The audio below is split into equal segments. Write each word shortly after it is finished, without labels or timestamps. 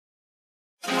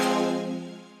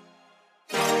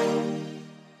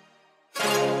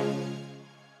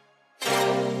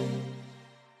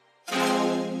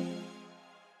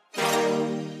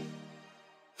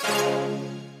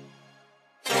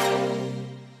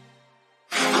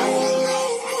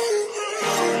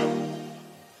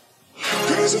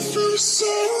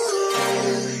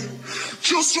side,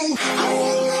 just don't go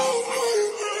alone.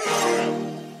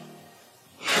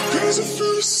 Cause I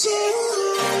feel the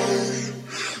side,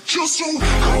 just don't go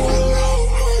alone.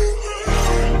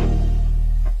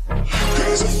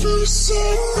 Cause I feel the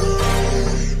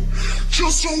side,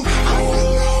 just don't go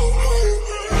alone.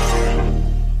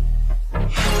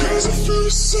 Cause I feel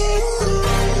the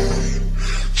side,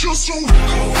 just don't go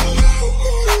alone.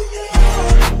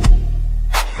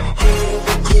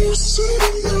 Closer to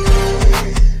me.